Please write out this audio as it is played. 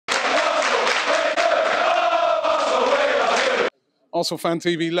Arsenal Fan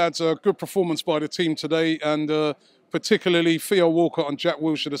TV lads, a good performance by the team today, and particularly Theo Walcott and Jack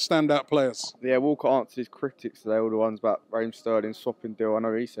Wilshere, the standout players. Yeah, Walcott answered his critics today, all the ones about Raheem Sterling swapping deal. I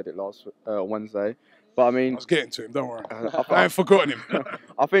know he said it last on Wednesday, but I mean, I was getting to him, don't worry. I ain't forgotten him.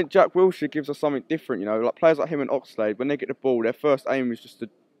 I think Jack Wilshere gives us something different. You know, like players like him and Oxlade, when they get the ball, their first aim is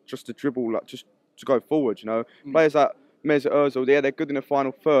just to dribble, like just to go forward. You know, players like Mesut Ozil, yeah, they're good in the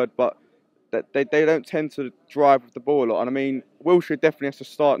final third, but they don't tend to drive with the ball a lot. And I mean, Wilshere definitely has to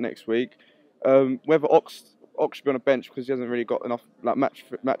start next week. Whether Ox should be on a bench because he hasn't really got enough like match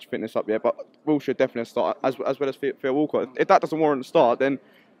fitness up yet, but Wilshere definitely has to start as well as Theo Walcott. If that doesn't warrant a start, then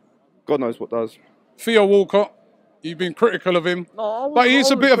God knows what does. Theo Walcott, you've been critical of him, but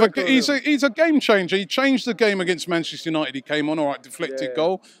he's a bit of a he's a game changer. He changed the game against Manchester United. He came on, all right, deflected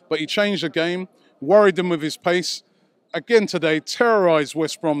goal, but he changed the game, worried them with his pace. Again today, terrorised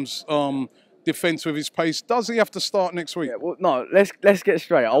West Brom's defence with his pace. Does he have to start next week? Yeah, well, no, let's get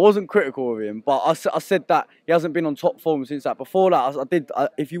straight. I wasn't critical of him, but I said that he hasn't been on top form since that. Before that,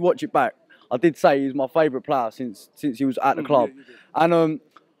 if you watch it back, I did say he's my favourite player since he was at the club. Yeah, and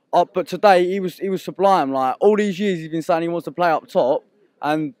but today he was sublime. Like all these years he's been saying he wants to play up top,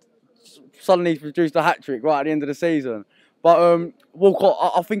 and suddenly he's produced a hat-trick right at the end of the season. But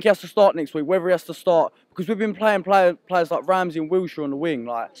Walcott, I think he has to start next week. Whether he has to start, because we've been playing players like Ramsey and Wilshere on the wing.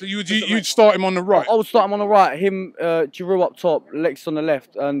 Like, so you'd start him on the right? I would start him on the right. Him, Giroud up top, Lex on the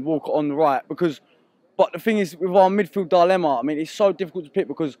left, and Walcott on the right. But the thing is, with our midfield dilemma, I mean, it's so difficult to pick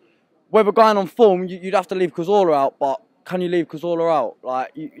because whether going on form, you'd have to leave Cazorla out, but can you leave Cazorla out? Like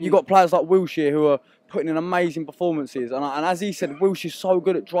you got players like Wilshere who are putting in amazing performances, and as he said, Wilshere's so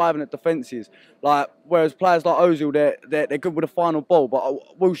good at driving at defences. Like whereas players like Ozil, they're good with the final ball, but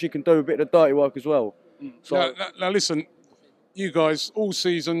Wilshere can do a bit of the dirty work as well. So now listen, you guys all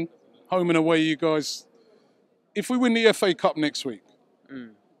season, home and away, you guys. If we win the FA Cup next week,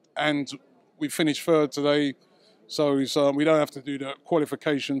 and we finish third today, so we don't have to do the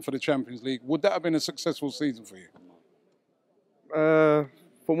qualification for the Champions League, would that have been a successful season for you?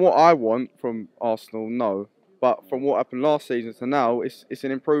 From what I want from Arsenal, no. But from what happened last season to now, it's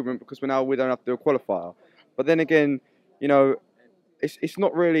an improvement because we don't have to do a qualifier. But then again, you know, it's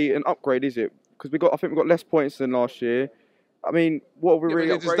not really an upgrade, is it? Because I think we got less points than last year. I mean, what are we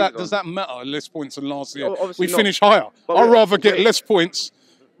really upgrading does that matter? Less points than last year? Obviously we finish higher. I'd rather get less points.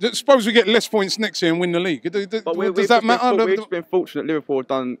 Suppose we get less points next year and win the league. Does that matter? We've been fortunate. Liverpool have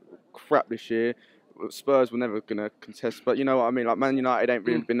done crap this year. Spurs were never going to contest, but you know what I mean. Like Man United ain't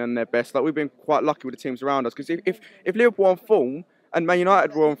really been in their best. Like we've been quite lucky with the teams around us because if Liverpool on form and Man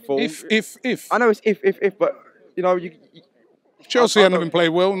United were on form, if I know it's if, but you know Chelsea hadn't been played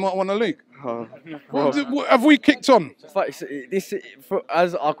well, we might won the league. Have we kicked on?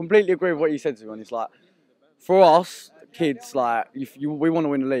 As I completely agree with what you said to me, and it's like for us kids, like we want to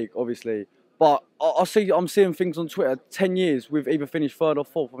win the league, obviously. But I'm seeing things on Twitter. 10 years we've either finished third or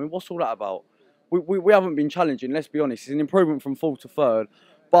fourth. I mean, what's all that about? We haven't been challenging, let's be honest. It's an improvement from fourth to third.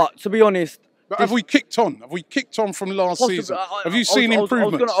 But to be honest... But have we kicked on? Have we kicked on from last season? Have you seen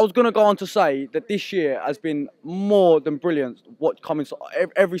improvements? I was going to go on to say that this year has been more than brilliant.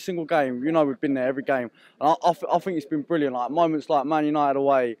 Every single game, you know, we've been there every game. And I think it's been brilliant. Like moments like Man United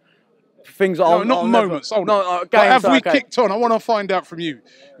away, things that not moments. Have we kicked on? I want to find out from you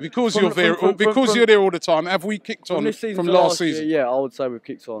because you're there all the time. Have we kicked on from last season? Yeah, I would say we've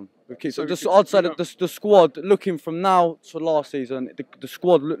kicked on. I'd say that the squad, looking from now to last season, the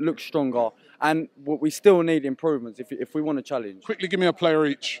squad looks stronger, and we still need improvements if we want to challenge. Quickly, give me a player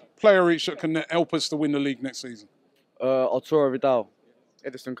each that can help us to win the league next season. Arturo Vidal,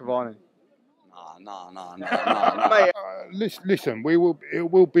 Edison Cavani. Nah. Mate, listen, it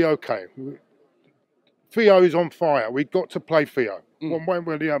will be okay. Theo is on fire. We've got to play Theo. One way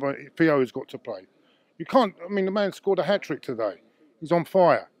or the other, Theo has got to play. You can't. I mean, the man scored a hat-trick today. He's on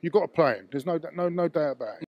fire. You've got to play him. There's no doubt about it.